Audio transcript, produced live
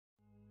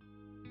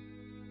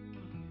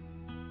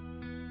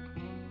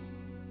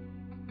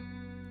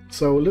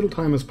So a little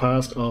time has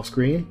passed off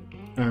screen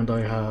and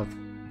I have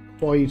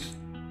quite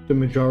the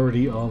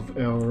majority of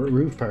our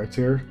roof parts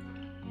here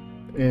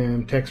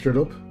textured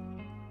up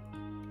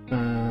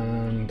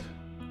and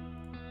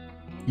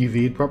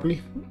UV'd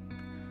properly.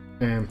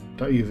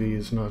 That UV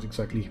is not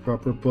exactly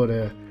proper, but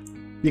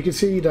you can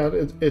see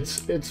that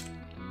it's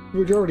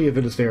majority of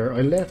it is there.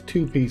 I left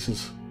two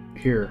pieces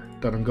here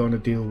that I'm going to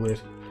deal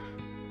with.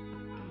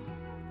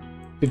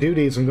 To do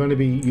these, I'm going to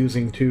be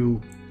using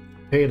two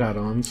paid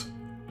add-ons,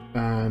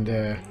 and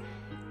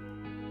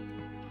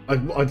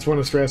I just want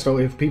to stress though,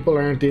 if people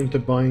aren't into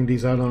buying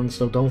these add-ons,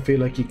 so don't feel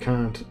like you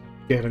can't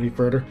get any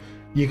further.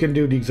 You can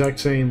do the exact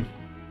same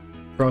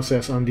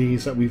process on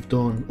these that we've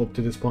done up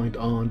to this point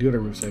on the other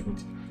roof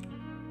segments.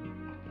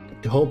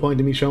 The whole point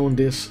of me showing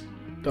this,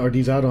 or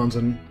these add-ons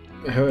and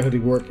how they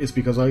work, is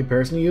because I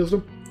personally use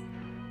them,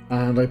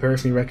 and I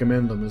personally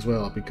recommend them as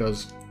well,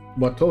 because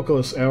what took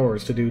us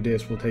hours to do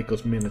this will take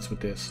us minutes with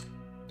this.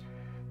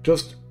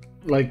 Just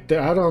like the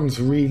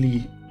add-ons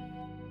really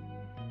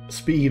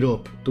speed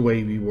up the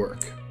way we work.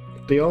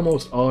 They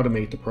almost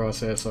automate the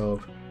process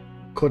of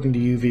cutting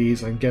the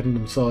UVs and getting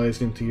them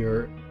sized into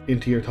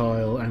your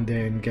tile, and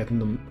then getting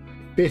them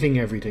fitting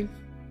everything.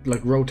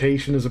 Like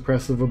rotation is a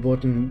press of a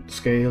button,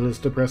 scale is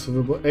the press of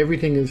a button,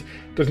 everything is,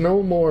 there's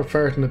no more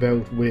farting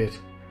about with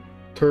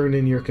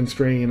turning your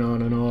constraint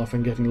on and off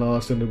and getting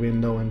lost in the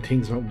window and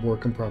things not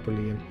working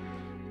properly. And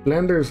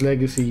Blender's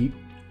legacy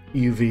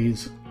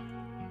UVs,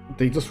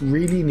 they just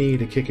really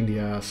need a kick in the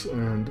ass,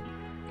 and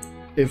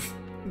if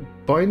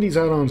buying these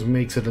add-ons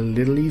makes it a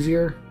little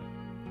easier,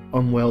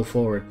 I'm well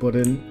for it, but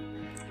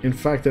in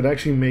fact it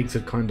actually makes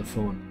it kind of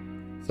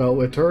fun.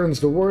 So it turns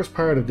the worst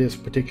part of this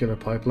particular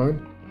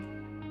pipeline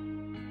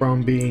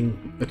from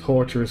being a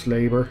torturous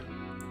labor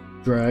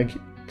drag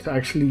to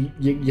actually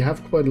you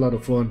have quite a lot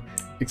of fun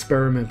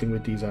experimenting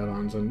with these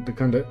add-ons and the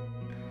kind of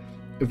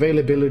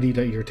availability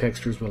that your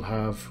textures will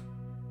have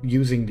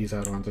using these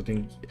add-ons. I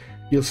think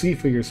you'll see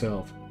for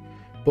yourself.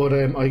 But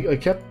I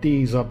kept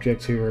these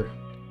objects here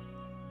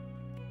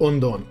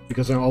undone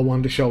because I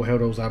wanted to show how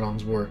those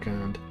add-ons work,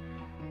 and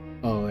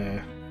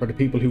for the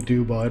people who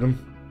do buy them,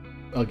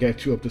 I'll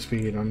get you up to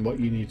speed on what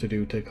you need to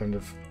do to kind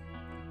of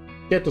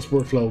get this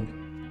workflow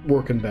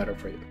working better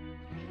for you.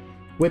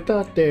 With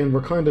that, then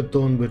we're kind of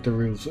done with the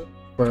roofs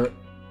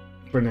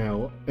for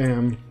now.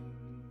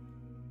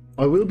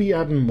 I will be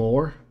adding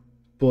more,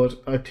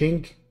 but I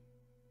think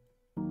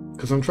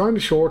because I'm trying to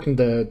shorten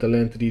the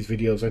length of these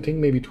videos, I think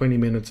maybe 20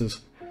 minutes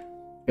is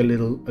a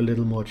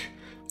little much.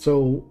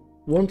 So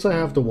once I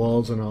have the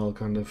walls and all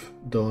kind of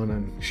done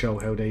and show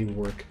how they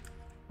work,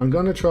 I'm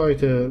gonna try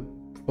to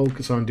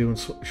focus on doing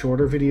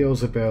shorter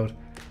videos about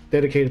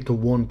dedicated to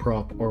one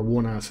prop or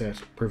one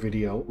asset per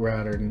video,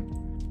 rather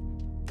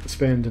than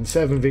spending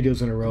 7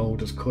 videos in a row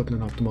just cutting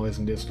and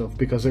optimizing this stuff,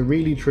 because it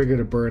really triggered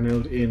a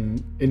burnout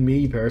in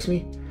me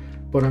personally.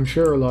 But I'm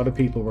sure a lot of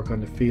people were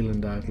kind of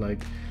feeling that, like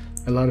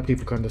a lot of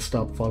people kind of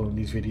stopped following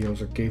these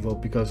videos or gave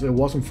up because it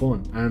wasn't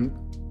fun, and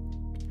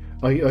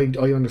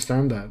I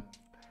understand that.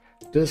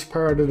 This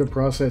part of the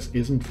process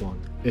isn't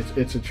fun.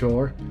 It's a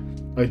chore.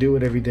 I do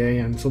it every day,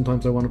 and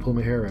sometimes I want to pull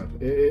my hair out.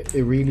 It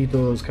really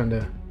does kind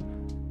of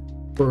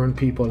burn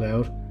people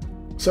out.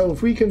 So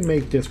if we can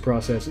make this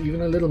process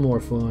even a little more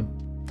fun,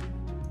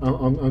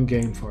 I'm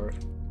game for it.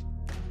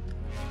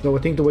 So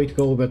I think the way to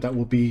go about that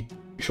would be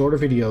shorter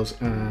videos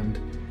and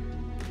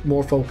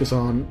more focus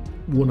on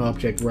one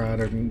object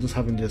rather than just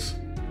having this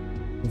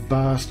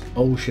vast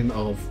ocean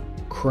of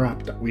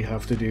crap that we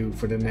have to do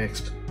for the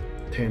next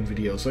 10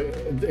 videos.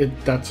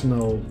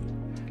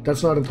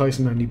 That's not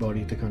enticing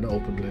anybody to kind of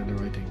open Blender,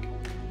 I think.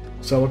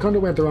 So I kind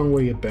of went the wrong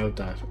way about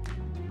that.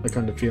 I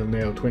kind of feel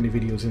now 20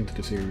 videos into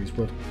the series,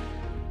 but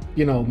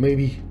you know,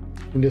 maybe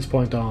from this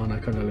point on I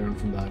kind of learned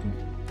from that, and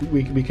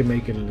we can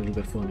make it a little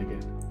bit fun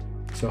again.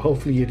 So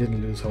hopefully you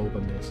didn't lose hope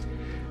on this.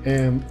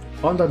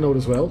 On that note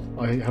as well,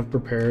 I have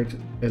prepared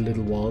a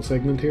little wall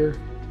segment here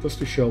just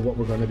to show what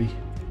we're going to be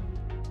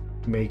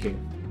making.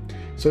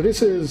 So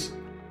this is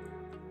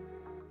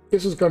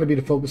going to be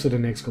the focus of the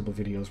next couple of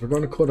videos. We're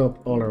going to cut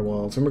up all our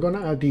walls, and we're going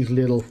to add these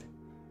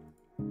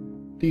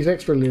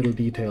extra little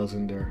details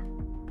in there.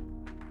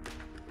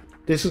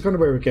 This is kind of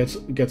where it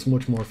gets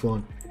much more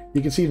fun.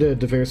 You can see the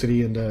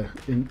diversity in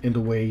the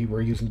way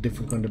we're using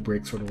different kind of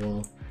bricks for the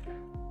wall.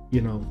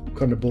 You know,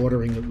 kind of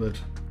bordering it with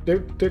they're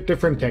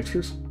different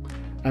textures.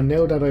 And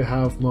now that I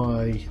have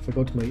if I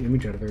go to my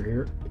image editor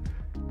here,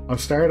 I've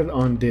started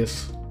on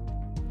this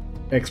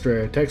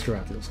extra texture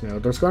atlas. Now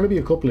there's going to be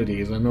a couple of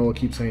these, I know I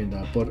keep saying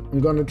that, but I'm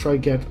going to try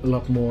get a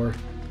lot more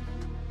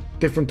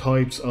different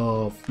types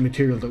of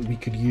material that we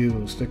could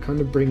use to kind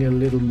of bring a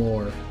little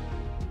more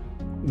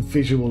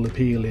visual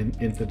appeal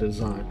into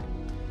design.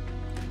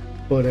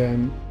 But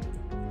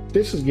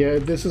this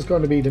is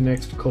going to be the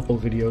next couple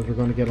of videos. We're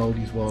going to get all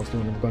these walls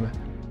done, and we're going to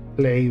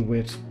play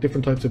with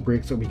different types of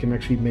bricks that we can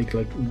actually make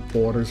like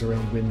borders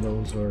around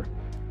windows, or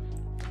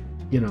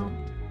you know,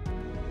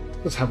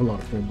 just have a lot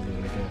of fun with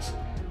it, I guess.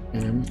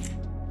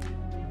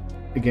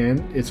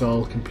 Again, it's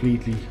all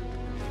completely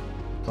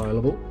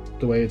tileable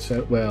the way it's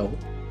set. Well,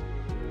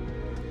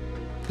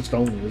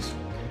 stone is.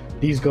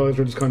 These guys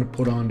are just kind of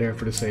put on there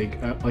for the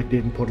sake. I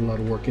didn't put a lot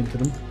of work into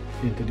them,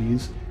 into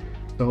these.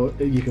 So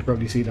you can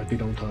probably see that they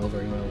don't tile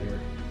very well here.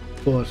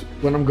 But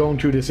when I'm going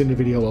through this in the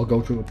video, I'll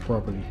go through it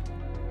properly.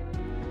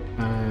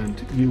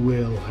 And you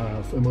will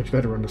have a much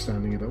better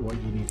understanding about what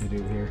you need to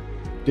do here.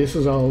 This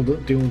is all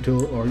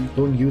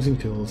done using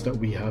tools that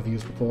we have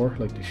used before,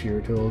 like the shear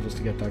tool, just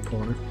to get that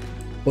corner.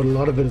 But a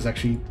lot of it is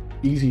actually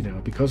easy now,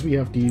 because we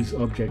have these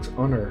objects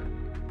on our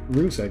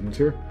roof segments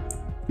here.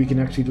 We can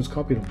actually just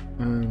copy them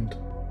and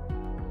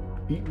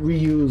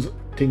reuse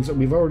things that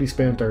we've already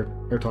spent our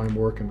time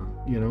working on,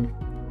 you know.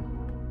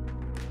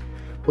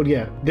 But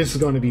yeah, this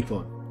is going to be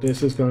fun.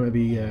 This is going to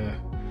be a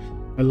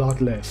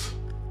lot less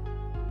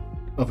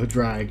of a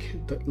drag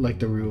like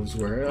the roofs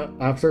were.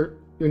 After,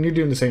 when you're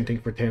doing the same thing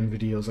for 10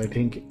 videos, I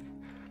think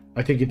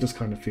it just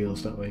kind of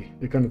feels that way.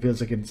 It kind of feels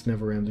like it's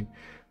never ending.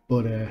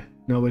 But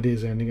no, it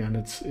is ending, and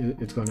it's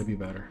going to be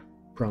better.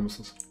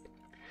 Promises.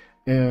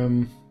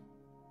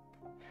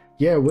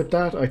 Yeah, with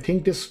that, I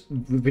think this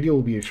video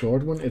will be a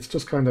short one. It's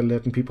just kind of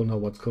letting people know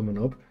what's coming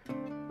up.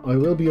 I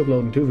will be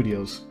uploading 2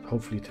 videos,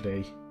 hopefully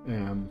today,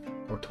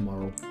 or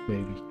tomorrow,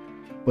 maybe.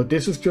 But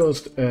this is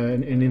just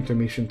an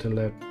intermission to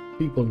let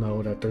people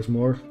know that there's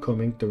more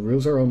coming. The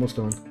roofs are almost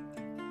done.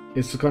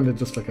 It's kind of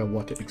just like a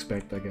what to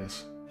expect, I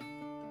guess.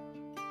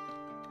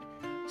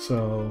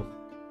 So,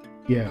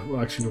 yeah,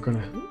 well, actually we're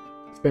going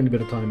to spend a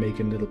bit of time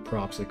making little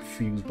props like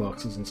fuse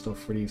boxes and stuff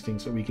for these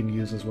things that we can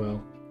use as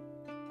well.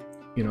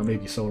 You know,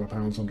 maybe solar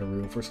panels on the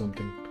roof or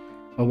something.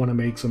 I want to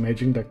make some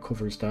edging that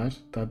covers that.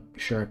 That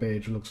sharp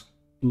edge looks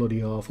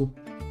bloody awful.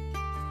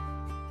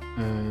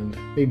 And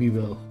maybe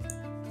we'll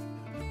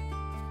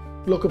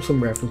look up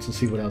some reference and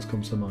see what else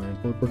comes to mind.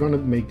 But we're going to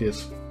make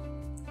this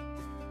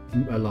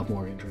a lot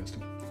more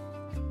interesting.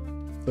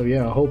 So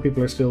yeah, I hope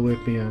people are still with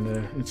me and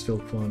it's still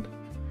fun.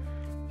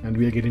 And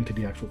we'll get into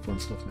the actual fun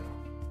stuff now.